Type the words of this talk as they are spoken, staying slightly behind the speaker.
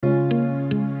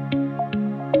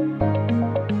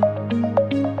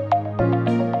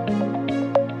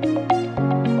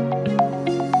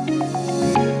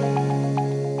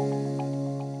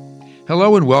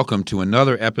Hello and welcome to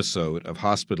another episode of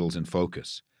Hospitals in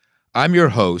Focus. I'm your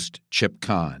host, Chip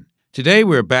Kahn. Today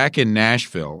we're back in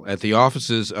Nashville at the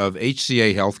offices of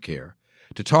HCA Healthcare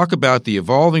to talk about the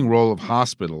evolving role of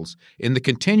hospitals in the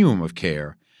continuum of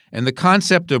care and the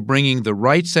concept of bringing the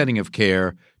right setting of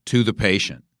care to the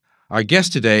patient. Our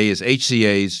guest today is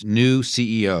HCA's new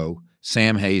CEO,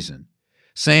 Sam Hazen.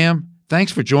 Sam,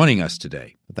 thanks for joining us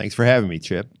today. Thanks for having me,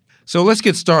 Chip. So let's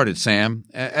get started, Sam.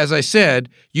 As I said,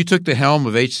 you took the helm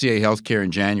of HCA Healthcare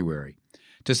in January.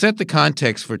 To set the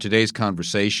context for today's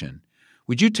conversation,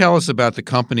 would you tell us about the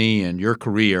company and your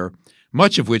career,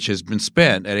 much of which has been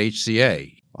spent at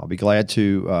HCA? I'll be glad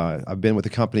to. I've been with the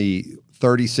company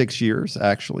 36 years,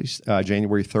 actually,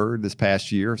 January 3rd this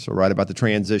past year, so right about the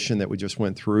transition that we just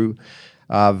went through.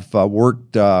 I've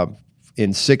worked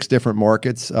in 6 different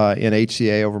markets in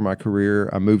HCA over my career.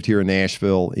 I moved here in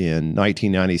Nashville in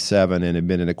 1997 and have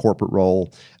been in a corporate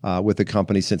role with the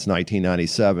company since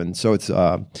 1997. So it's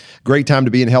a great time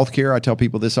to be in healthcare. I tell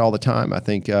people this all the time. I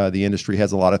think the industry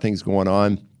has a lot of things going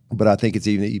on, but I think it's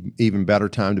even better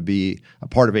time to be a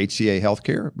part of HCA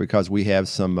Healthcare because we have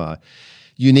some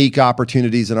unique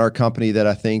opportunities in our company that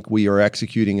I think we are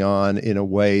executing on in a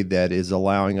way that is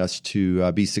allowing us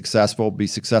to be successful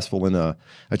in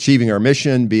achieving our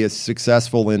mission, be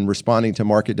successful in responding to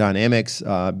market dynamics,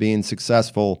 being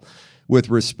successful with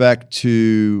respect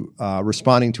to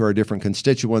responding to our different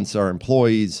constituents, our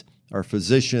employees, our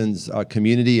physicians,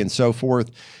 community, and so forth.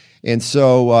 And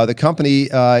so the company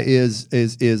is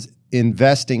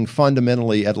investing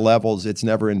fundamentally at levels it's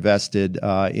never invested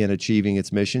in achieving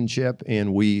its mission, Chip,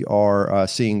 and we are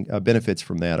seeing benefits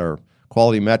from that. Our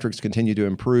quality metrics continue to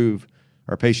improve.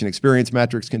 Our patient experience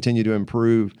metrics continue to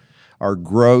improve. Our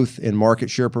growth in market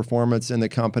share performance in the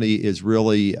company is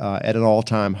really at an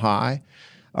all-time high.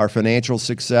 Our financial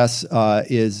success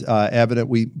is evident,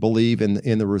 we believe,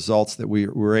 in the results that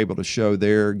we're able to show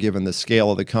there, given the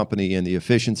scale of the company and the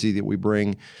efficiency that we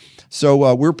bring.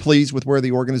 So we're pleased with where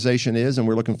the organization is, and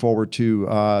we're looking forward to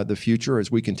the future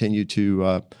as we continue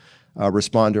to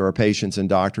respond to our patients and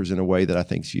doctors in a way that I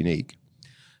think is unique.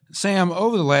 Sam,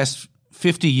 over the last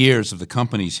 50 years of the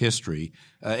company's history,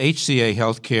 HCA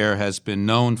Healthcare has been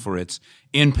known for its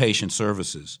inpatient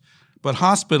services, but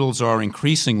hospitals are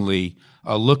increasingly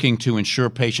looking to ensure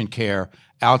patient care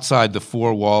outside the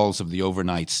 4 walls of the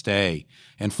overnight stay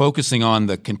and focusing on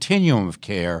the continuum of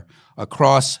care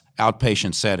across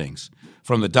outpatient settings,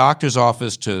 from the doctor's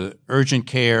office to urgent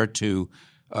care to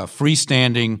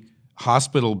freestanding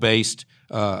hospital-based,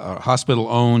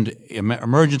 hospital-owned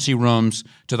emergency rooms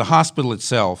to the hospital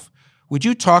itself. Would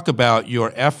you talk about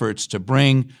your efforts to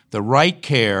bring the right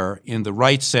care in the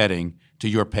right setting to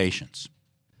your patients?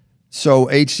 So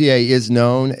HCA is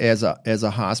known as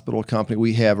a hospital company.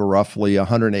 We have roughly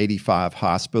 185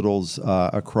 hospitals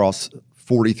across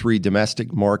 43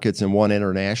 domestic markets and 1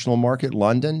 international market,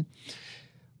 London.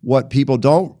 What people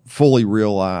don't fully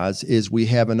realize is we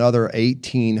have another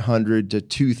 1,800 to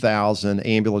 2,000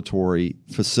 ambulatory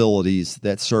facilities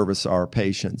that service our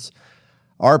patients.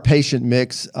 Our patient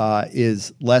mix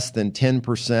is less than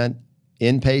 10%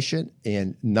 inpatient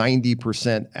and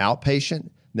 90% outpatient.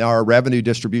 Now, our revenue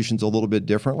distribution is a little bit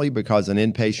differently because an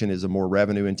inpatient is a more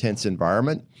revenue-intense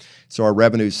environment. So our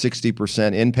revenue is 60%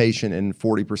 inpatient and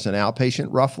 40% outpatient,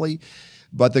 roughly.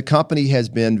 But the company has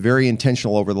been very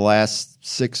intentional over the last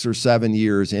 6 or 7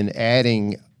 years in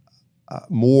adding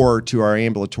more to our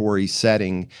ambulatory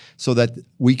setting so that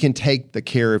we can take the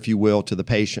care, if you will, to the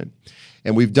patient.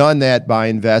 And we've done that by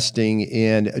investing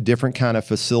in different kind of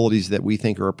facilities that we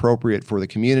think are appropriate for the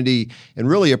community and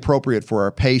really appropriate for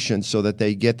our patients so that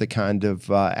they get the kind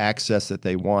of access that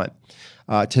they want.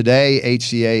 Today,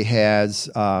 HCA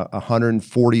has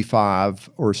 145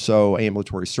 or so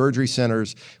ambulatory surgery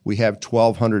centers. We have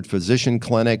 1,200 physician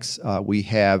clinics. We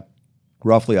have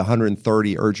roughly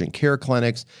 130 urgent care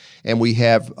clinics, and we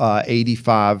have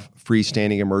 85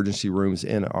 freestanding emergency rooms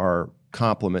in our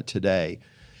complement today.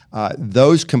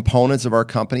 Those components of our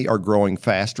company are growing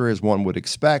faster, as one would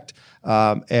expect,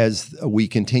 as we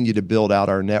continue to build out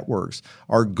our networks.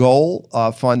 Our goal,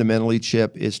 fundamentally,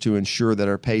 Chip, is to ensure that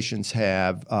our patients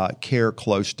have care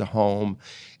close to home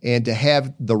and to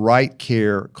have the right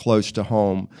care close to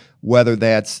home, whether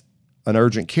that's an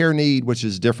urgent care need, which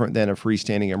is different than a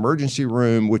freestanding emergency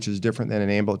room, which is different than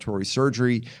an ambulatory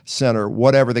surgery center,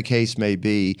 whatever the case may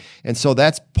be. And so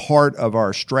that's part of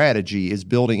our strategy, is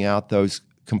building out those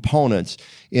components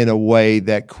in a way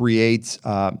that creates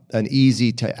an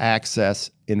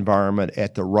easy-to-access environment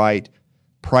at the right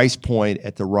price point,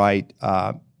 at the right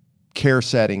care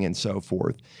setting, and so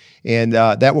forth. And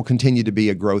that will continue to be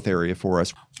a growth area for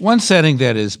us. One setting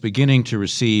that is beginning to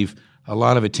receive a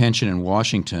lot of attention in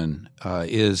Washington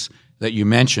is that you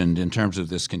mentioned in terms of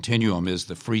this continuum is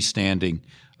the freestanding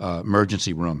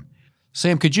emergency room.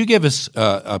 Sam, could you give us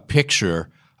a picture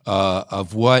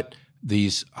of what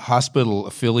these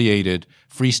hospital-affiliated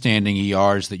freestanding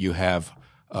ERs that you have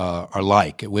are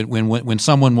like? When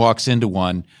someone walks into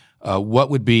one, what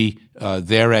would be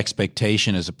their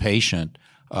expectation as a patient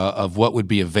of what would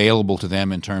be available to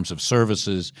them in terms of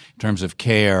services, in terms of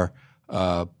care,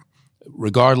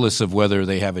 regardless of whether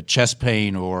they have a chest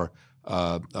pain or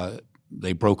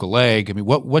they broke a leg? I mean,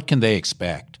 what can they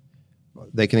expect?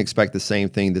 They can expect the same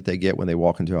thing that they get when they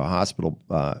walk into a hospital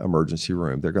emergency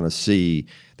room. They're going to see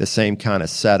the same kind of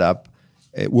setup.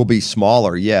 It will be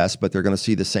smaller, yes, but they're going to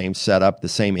see the same setup, the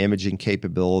same imaging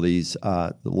capabilities,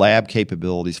 lab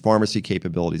capabilities, pharmacy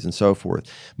capabilities, and so forth.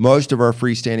 Most of our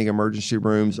freestanding emergency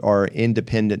rooms are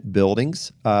independent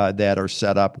buildings that are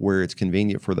set up where it's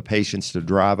convenient for the patients to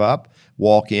drive up,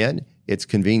 walk in. It's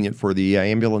convenient for the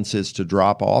ambulances to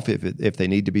drop off if they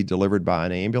need to be delivered by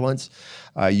an ambulance.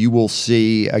 You will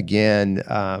see, again,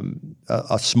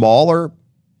 a smaller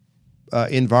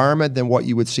environment than what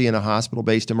you would see in a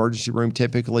hospital-based emergency room.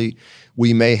 Typically,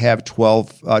 we may have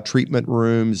 12 treatment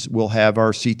rooms. We'll have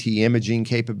our CT imaging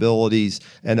capabilities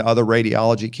and other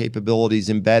radiology capabilities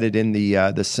embedded in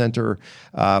the center.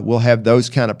 We'll have those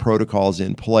kind of protocols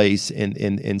in place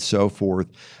and so forth.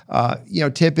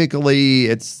 Typically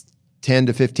it's 10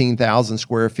 to 15,000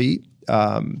 square feet.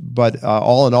 But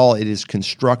all in all, it is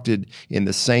constructed in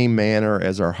the same manner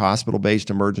as our hospital-based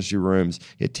emergency rooms.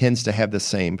 It tends to have the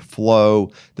same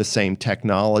flow, the same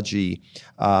technology,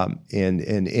 and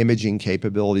imaging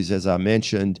capabilities, as I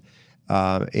mentioned.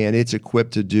 And it's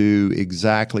equipped to do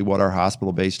exactly what our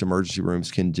hospital-based emergency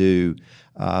rooms can do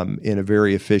in a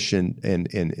very efficient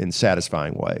and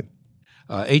satisfying way.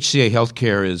 HCA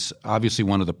Healthcare is obviously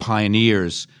one of the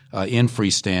pioneers in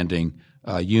freestanding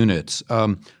units.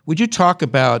 Would you talk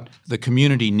about the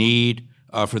community need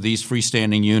for these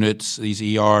freestanding units, these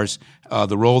ERs,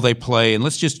 the role they play, and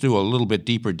let's just do a little bit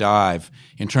deeper dive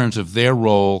in terms of their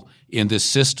role in this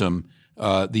system,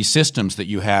 these systems that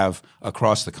you have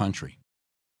across the country?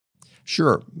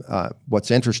 Sure.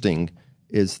 What's interesting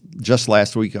is just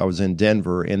last week I was in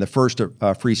Denver, and the first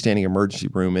freestanding emergency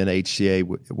room in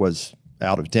HCA was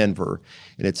out of Denver,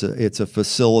 and it's a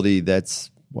facility that's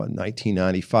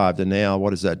 1995 to now,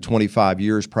 25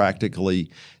 years practically,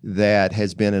 that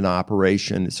has been in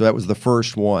operation. So that was the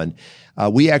first one.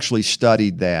 We actually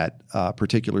studied that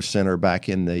particular center back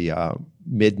in the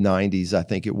mid-90s, I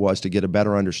think it was, to get a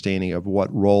better understanding of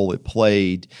what role it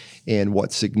played and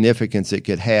what significance it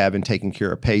could have in taking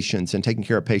care of patients,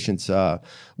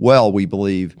 well, we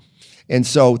believe. And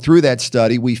so through that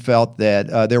study, we felt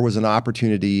that there was an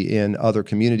opportunity in other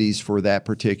communities for that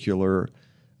particular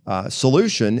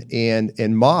solution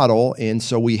and model. And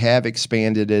so we have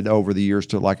expanded it over the years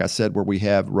to, like I said, where we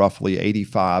have roughly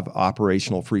 85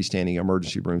 operational freestanding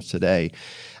emergency rooms today.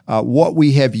 What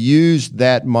we have used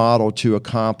that model to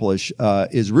accomplish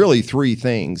is really three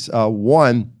things.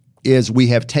 One is we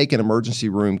have taken emergency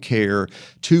room care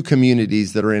to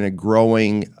communities that are in a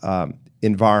growing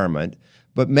environment,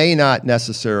 but may not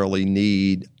necessarily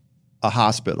need a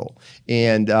hospital.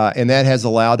 And that has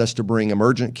allowed us to bring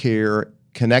emergent care,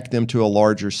 connect them to a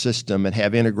larger system, and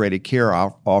have integrated care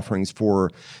offerings for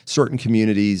certain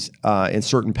communities and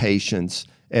certain patients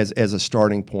as a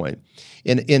starting point.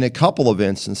 In a couple of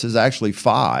instances, actually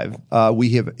 5,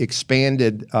 we have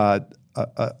expanded a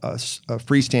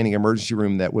freestanding emergency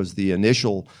room that was the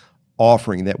initial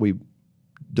offering that we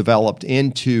developed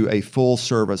into a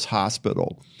full-service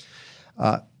hospital.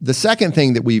 The second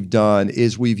thing that we've done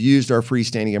is we've used our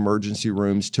freestanding emergency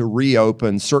rooms to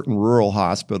reopen certain rural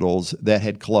hospitals that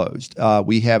had closed.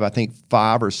 We have, I think,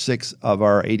 5 or 6 of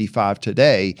our 85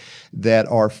 today that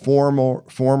are former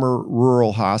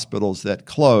rural hospitals that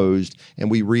closed, and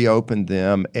we reopened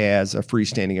them as a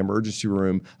freestanding emergency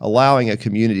room, allowing a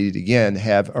community to, again,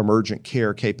 have emergent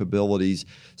care capabilities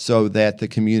so that the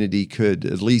community could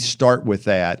at least start with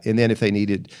that. And then if they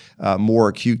needed more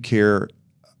acute care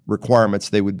requirements,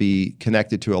 they would be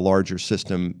connected to a larger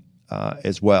system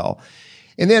as well.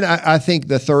 And then I think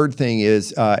the third thing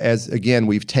is, as again,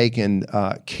 we've taken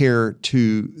care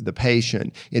to the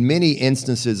patient. In many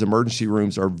instances, emergency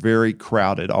rooms are very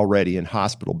crowded already in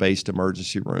hospital-based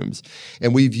emergency rooms.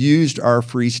 And we've used our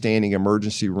freestanding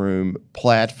emergency room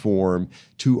platform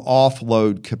to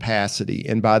offload capacity.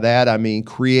 And by that, I mean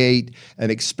create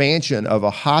an expansion of a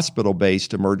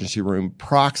hospital-based emergency room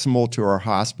proximal to our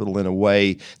hospital in a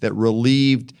way that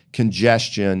relieved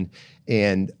congestion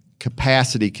and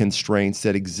capacity constraints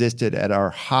that existed at our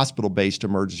hospital-based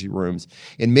emergency rooms.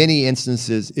 In many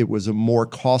instances, it was a more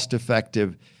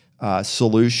cost-effective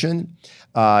solution.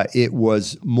 It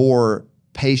was more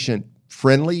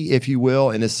patient-friendly, if you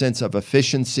will, in a sense of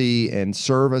efficiency and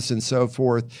service and so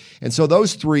forth. And so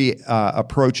those three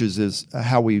approaches is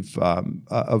how we've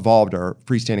evolved our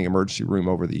freestanding emergency room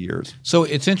over the years. So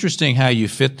it's interesting how you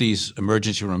fit these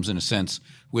emergency rooms, in a sense,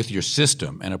 with your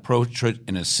system and approach it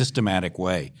in a systematic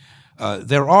way.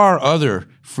 There are other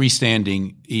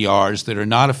freestanding ERs that are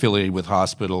not affiliated with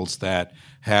hospitals that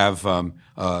have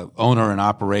owner and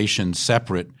operation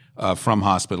separate from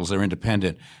hospitals. They're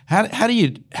independent. How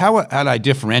do I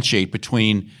differentiate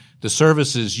between the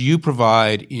services you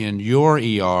provide in your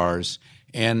ERs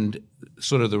and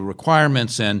sort of the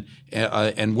requirements and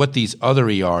what these other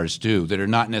ERs do that are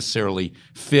not necessarily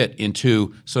fit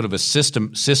into sort of a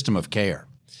system of care?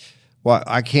 Well,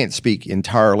 I can't speak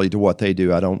entirely to what they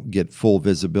do. I don't get full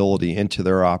visibility into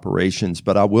their operations,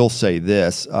 but I will say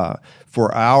this.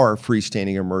 For our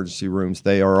freestanding emergency rooms,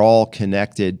 they are all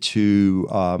connected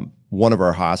to one of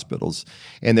our hospitals,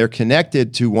 and they're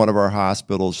connected to one of our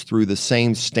hospitals through the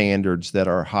same standards that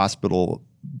our hospital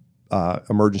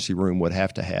emergency room would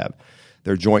have to have.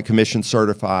 They're Joint Commission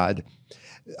certified.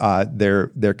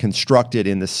 They're constructed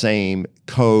in the same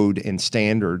code and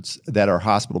standards that our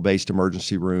hospital-based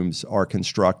emergency rooms are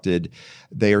constructed.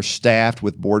 They are staffed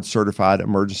with board-certified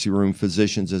emergency room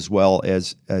physicians as well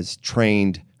as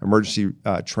trained emergency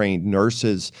trained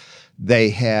nurses.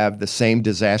 They have the same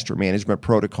disaster management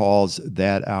protocols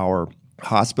that our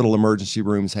hospital emergency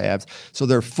rooms have. So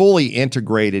they're fully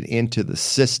integrated into the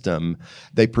system.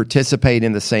 They participate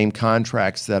in the same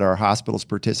contracts that our hospitals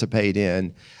participate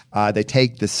in. They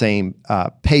take the same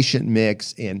patient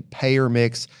mix and payer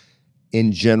mix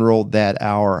in general that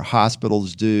our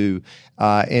hospitals do.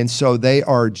 And so they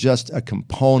are just a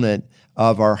component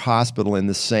of our hospital in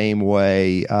the same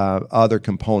way other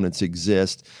components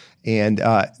exist. And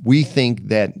we think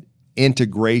that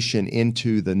integration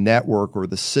into the network or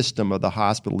the system of the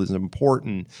hospital is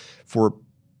important for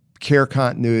care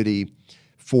continuity,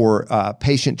 for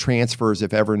patient transfers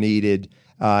if ever needed,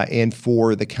 and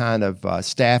for the kind of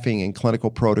staffing and clinical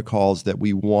protocols that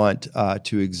we want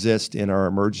to exist in our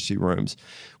emergency rooms.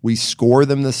 We score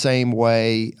them the same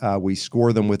way. We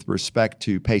score them with respect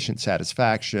to patient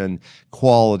satisfaction,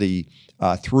 quality,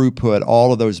 throughput,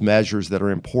 all of those measures that are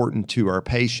important to our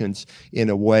patients in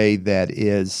a way that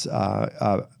is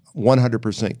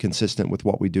 100% consistent with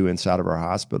what we do inside of our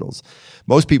hospitals.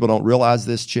 Most people don't realize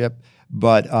this, Chip,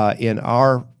 but in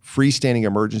our freestanding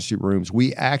emergency rooms,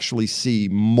 we actually see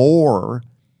more,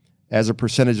 as a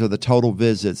percentage of the total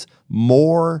visits,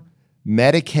 more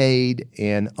Medicaid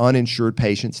and uninsured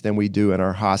patients than we do in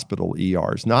our hospital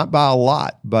ERs. Not by a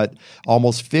lot, but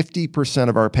almost 50%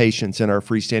 of our patients in our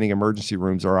freestanding emergency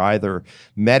rooms are either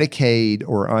Medicaid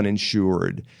or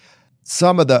uninsured.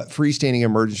 Some of the freestanding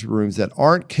emergency rooms that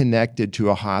aren't connected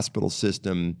to a hospital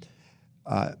system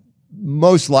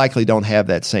most likely don't have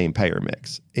that same payer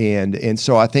mix. And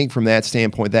so I think from that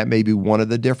standpoint, that may be one of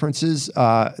the differences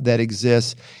that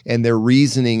exists, and their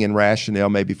reasoning and rationale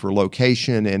maybe for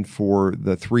location and for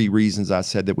the three reasons I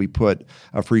said that we put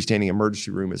a freestanding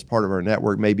emergency room as part of our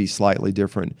network may be slightly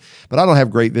different. But I don't have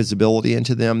great visibility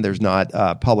into them. There's not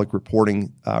public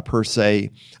reporting per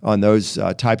se on those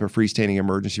type of freestanding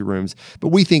emergency rooms, but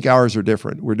we think ours are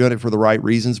different. We're doing it for the right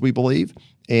reasons, we believe.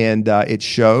 And it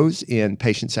shows in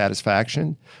patient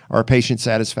satisfaction. Our patient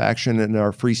satisfaction in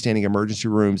our freestanding emergency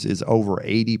rooms is over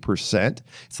 80%.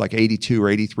 It's like 82 or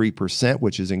 83%,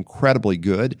 which is incredibly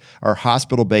good. Our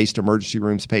hospital-based emergency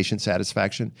rooms patient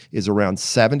satisfaction is around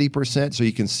 70%. So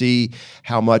you can see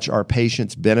how much our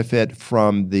patients benefit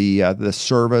from the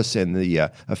service and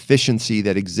the efficiency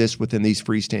that exists within these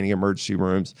freestanding emergency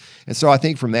rooms. And so I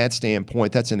think from that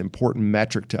standpoint, that's an important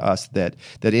metric to us that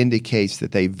indicates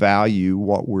that they value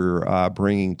what we're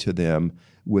bringing to them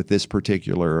with this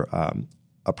particular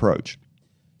approach.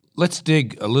 Let's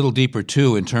dig a little deeper,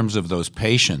 too, in terms of those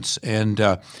patients. And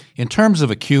in terms of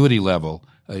acuity level,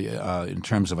 in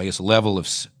terms of, I guess, level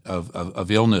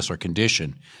of illness or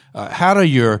condition, how do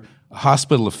your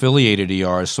hospital-affiliated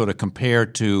ERs sort of compare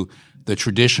to the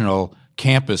traditional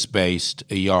campus-based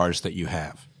ERs that you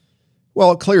have?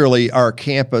 Well, clearly, our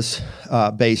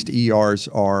campus-based ERs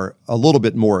are a little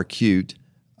bit more acute.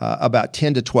 about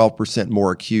 10 to 12%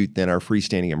 more acute than our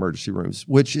freestanding emergency rooms,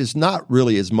 which is not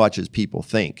really as much as people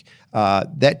think.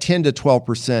 That 10 to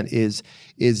 12%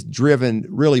 is driven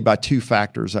really by two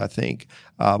factors, I think.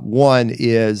 One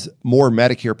is more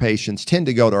Medicare patients tend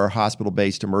to go to our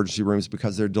hospital-based emergency rooms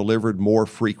because they're delivered more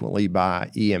frequently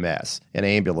by EMS and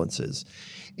ambulances.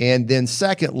 And then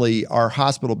secondly, our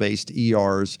hospital-based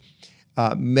ERs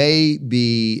may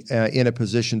be in a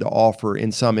position to offer,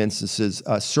 in some instances,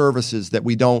 services that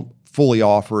we don't fully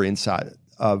offer inside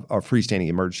of a freestanding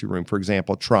emergency room. For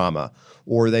example, trauma,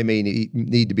 or they may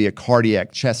need to be a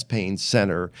cardiac chest pain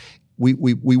center. We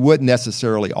wouldn't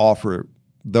necessarily offer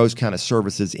those kind of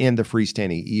services in the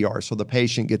freestanding ER, so the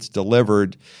patient gets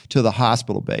delivered to the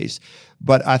hospital base.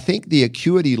 But I think the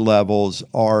acuity levels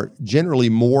are generally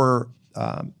more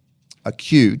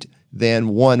acute than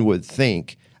one would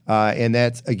think. And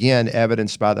that's, again,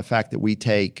 evidenced by the fact that we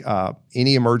take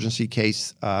any emergency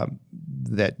case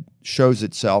that shows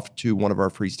itself to one of our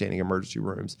freestanding emergency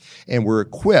rooms. And we're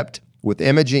equipped with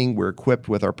imaging, we're equipped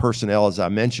with our personnel, as I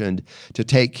mentioned, to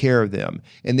take care of them.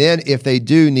 And then if they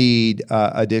do need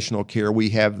additional care, we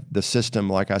have the system,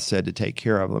 like I said, to take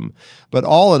care of them. But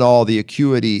all in all, the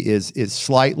acuity is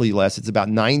slightly less. It's about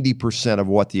 90% of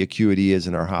what the acuity is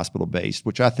in our hospital-based,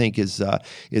 which I think is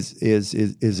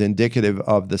indicative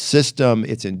of the system.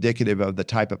 It's indicative of the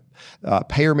type of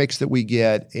payer mix that we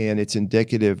get, and it's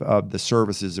indicative of the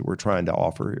services that we're trying to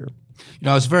offer here.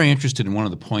 I was very interested in one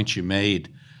of the points you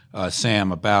made,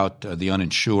 Sam, about the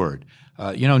uninsured.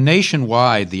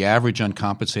 Nationwide, the average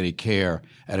uncompensated care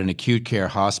at an acute care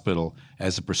hospital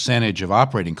as a percentage of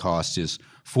operating costs is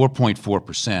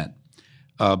 4.4%.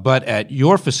 But at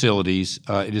your facilities,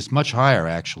 it is much higher,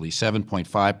 actually,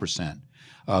 7.5%.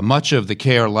 Much of the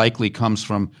care likely comes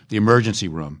from the emergency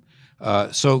room.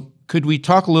 So could we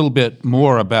talk a little bit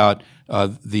more about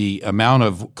the amount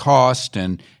of cost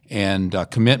and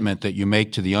commitment that you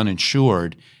make to the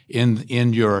uninsured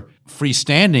in your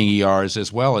freestanding ERs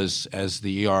as well as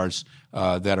the ERs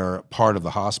that are part of the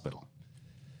hospital?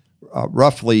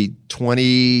 Roughly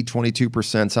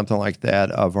 22%, something like that,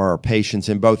 of our patients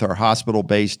in both our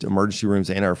hospital-based emergency rooms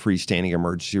and our freestanding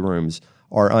emergency rooms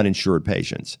are uninsured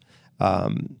patients.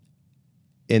 And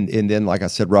then, like I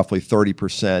said, roughly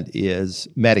 30% is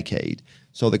Medicaid.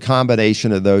 So the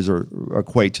combination of those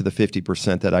equate to the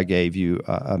 50% that I gave you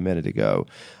a minute ago.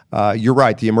 You're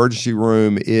right. The emergency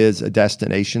room is a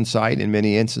destination site in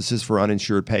many instances for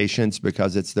uninsured patients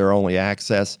because it's their only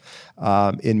access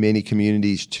in many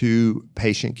communities to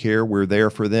patient care. We're there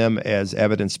for them, as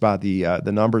evidenced by the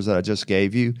numbers that I just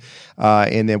gave you,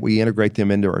 and then we integrate them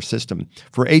into our system.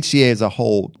 For HCA as a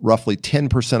whole, roughly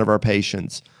 10% of our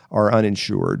patients are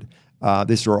uninsured.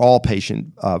 These are all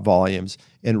patient volumes,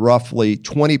 and roughly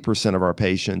 20% of our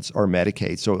patients are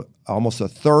Medicaid. So almost a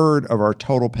third of our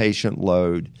total patient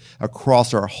load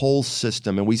across our whole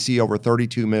system, and we see over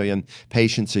 32 million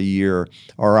patients a year,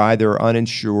 are either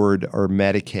uninsured or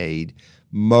Medicaid,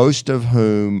 most of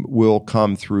whom will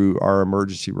come through our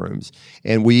emergency rooms.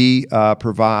 And we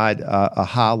provide a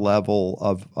high level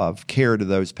of care to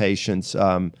those patients,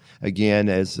 again,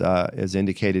 as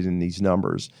indicated in these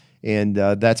numbers. And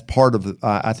that's part of,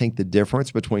 I think, the difference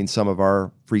between some of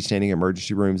our freestanding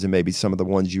emergency rooms and maybe some of the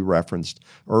ones you referenced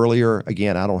earlier.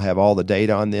 Again, I don't have all the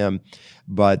data on them,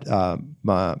 but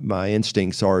my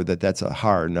instincts are that that's a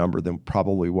higher number than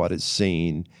probably what is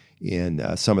seen in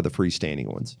some of the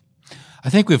freestanding ones.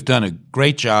 I think we've done a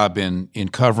great job in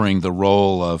covering the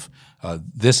role of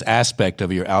this aspect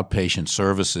of your outpatient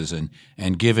services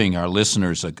and giving our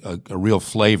listeners a real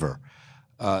flavor.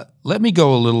 Let me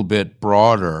go a little bit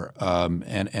broader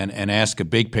and ask a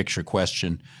big picture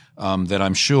question that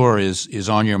I'm sure is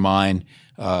on your mind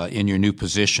in your new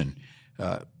position.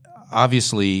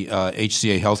 Obviously,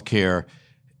 HCA Healthcare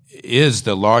is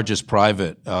the largest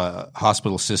private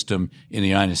hospital system in the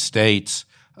United States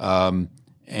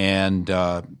and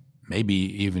maybe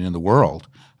even in the world.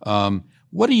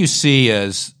 What do you see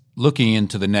as, looking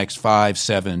into the next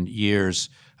 5-7 years,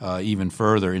 even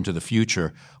further into the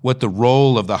future, what the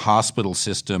role of the hospital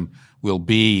system will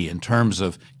be in terms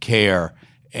of care,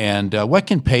 and what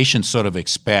can patients sort of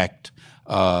expect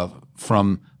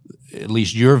from at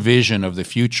least your vision of the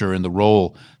future and the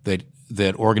role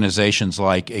that organizations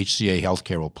like HCA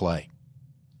Healthcare will play?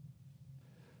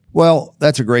 Well,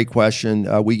 that's a great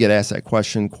question. We get asked that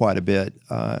question quite a bit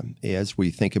as we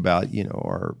think about,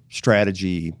 our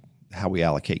strategy, how we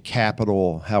allocate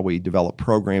capital, how we develop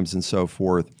programs, and so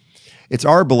forth. It's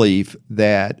our belief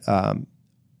that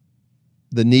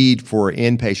the need for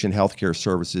inpatient healthcare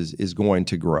services is going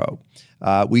to grow.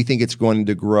 We think it's going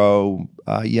to grow,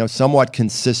 somewhat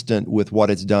consistent with what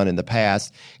it's done in the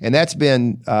past, and that's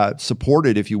been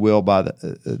supported, if you will, by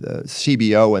the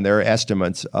CBO and their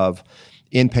estimates of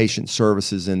inpatient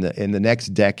services in the next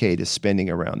decade is spending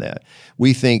around that.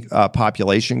 We think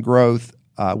population growth.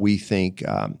 We think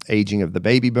aging of the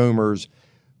baby boomers.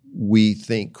 We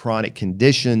think chronic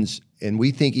conditions. And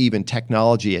we think even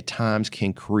technology at times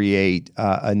can create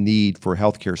a need for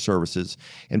healthcare services.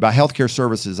 And by healthcare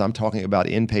services, I'm talking about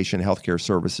inpatient healthcare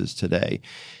services today.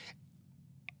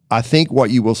 I think what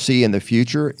you will see in the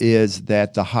future is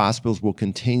that the hospitals will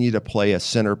continue to play a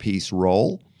centerpiece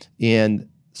role in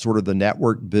sort of the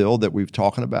network build that we've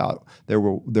talking about. There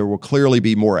will clearly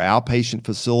be more outpatient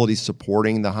facilities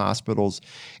supporting the hospitals,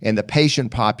 and the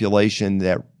patient population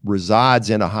that resides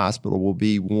in a hospital will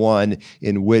be one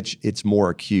in which it's more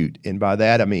acute. And by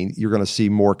that, I mean you're going to see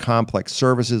more complex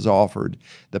services offered.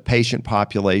 The patient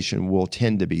population will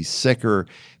tend to be sicker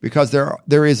because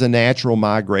there is a natural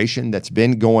migration that's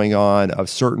been going on of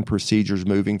certain procedures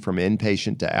moving from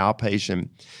inpatient to outpatient.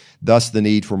 Thus, the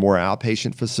need for more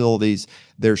outpatient facilities.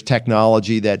 There's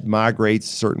technology that migrates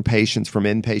certain patients from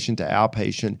inpatient to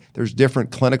outpatient. There's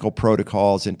different clinical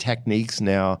protocols and techniques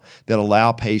now that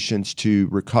allow patients to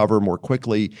recover more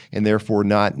quickly and therefore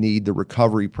not need the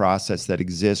recovery process that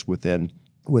exists within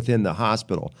the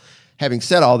hospital. Having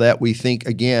said all that, we think,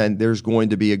 again, there's going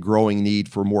to be a growing need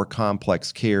for more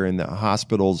complex care, and the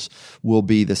hospitals will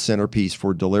be the centerpiece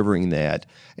for delivering that.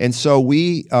 And so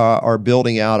we are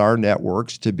building out our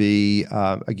networks to be,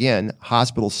 again,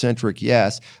 hospital-centric,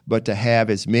 yes, but to have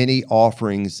as many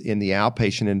offerings in the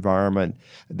outpatient environment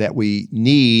that we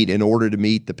need in order to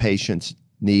meet the patient's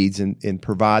needs and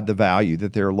provide the value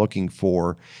that they're looking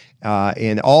for.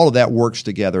 And all of that works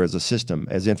together as a system.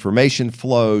 As information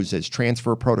flows, as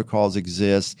transfer protocols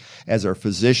exist, as our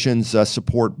physicians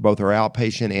support both our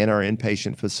outpatient and our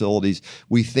inpatient facilities,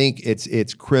 we think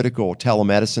it's critical,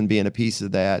 telemedicine being a piece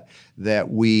of that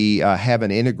we have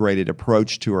an integrated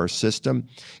approach to our system.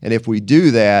 And if we do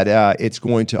that, it's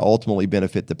going to ultimately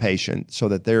benefit the patient so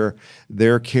that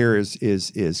their care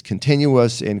is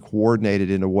continuous and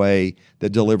coordinated in a way that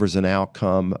delivers an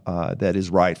outcome that is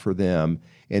right for them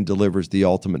and delivers the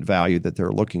ultimate value that they're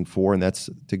looking for, and that's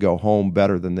to go home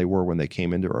better than they were when they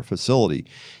came into our facility.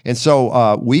 And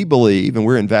so we believe, and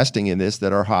we're investing in this,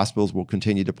 that our hospitals will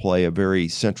continue to play a very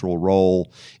central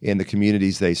role in the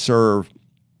communities they serve.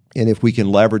 And if we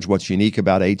can leverage what's unique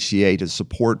about HCA to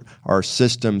support our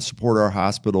system, support our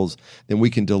hospitals, then we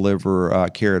can deliver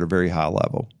care at a very high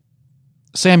level.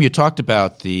 Sam, you talked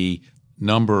about the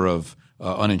number of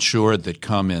uninsured that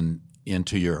come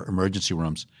into your emergency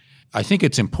rooms. I think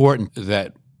it's important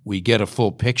that we get a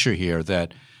full picture here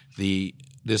that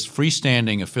this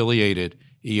freestanding affiliated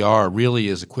ER really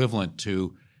is equivalent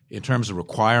to, in terms of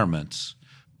requirements,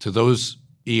 to those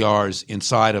ERs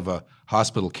inside of a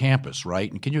hospital campus,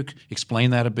 right? And can you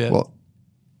explain that a bit? Well,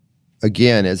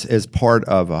 again, as part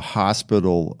of a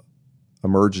hospital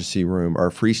emergency room,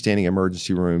 our freestanding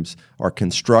emergency rooms are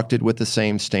constructed with the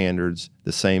same standards,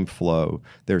 the same flow.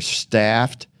 They're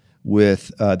staffed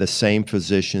with the same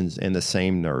physicians and the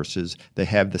same nurses. They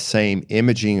have the same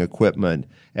imaging equipment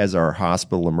as our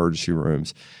hospital emergency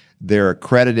rooms. They're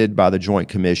accredited by the Joint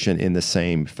Commission in the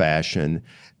same fashion,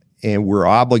 and we're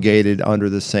obligated under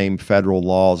the same federal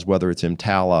laws, whether it's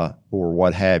EMTALA or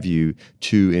what have you,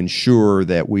 to ensure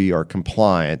that we are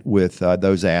compliant with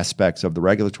those aspects of the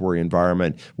regulatory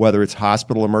environment, whether it's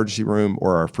hospital emergency room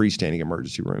or our freestanding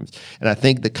emergency rooms. And I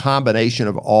think the combination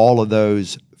of all of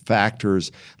those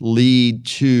factors lead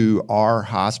to our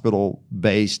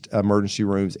hospital-based emergency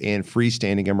rooms and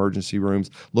freestanding emergency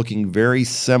rooms looking very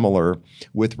similar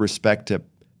with respect to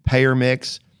payer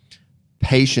mix,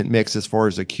 patient mix as far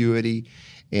as acuity,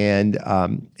 and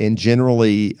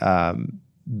generally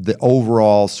the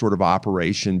overall sort of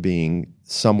operation being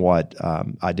somewhat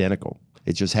identical.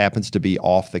 It just happens to be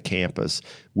off the campus,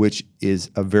 which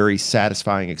is a very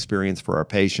satisfying experience for our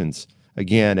patients,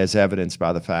 again, as evidenced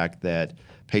by the fact that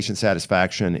patient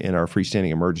satisfaction in our freestanding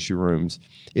emergency rooms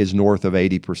is north of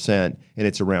 80%, and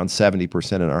it's around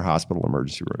 70% in our hospital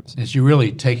emergency rooms. As you're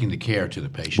really taking the care to the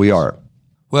patients. We are.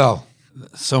 Well,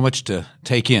 so much to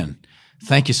take in.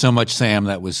 Thank you so much, Sam.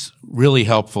 That was really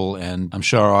helpful, and I'm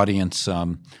sure our audience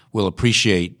will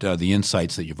appreciate the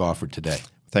insights that you've offered today.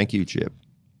 Thank you, Chip.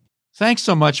 Thanks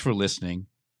so much for listening,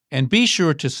 and be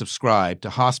sure to subscribe to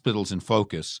Hospitals in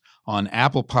Focus on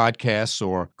Apple Podcasts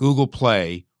or Google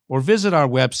Play, or visit our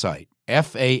website,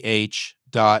 fah.org.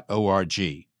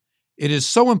 It is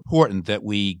so important that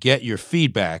we get your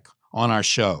feedback on our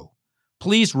show.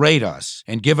 please rate us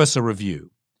and give us a review.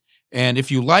 And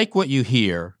if you like what you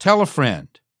hear, tell a friend.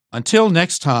 Until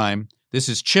next time, this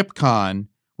is Chip Kahn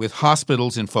with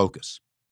Hospitals in Focus.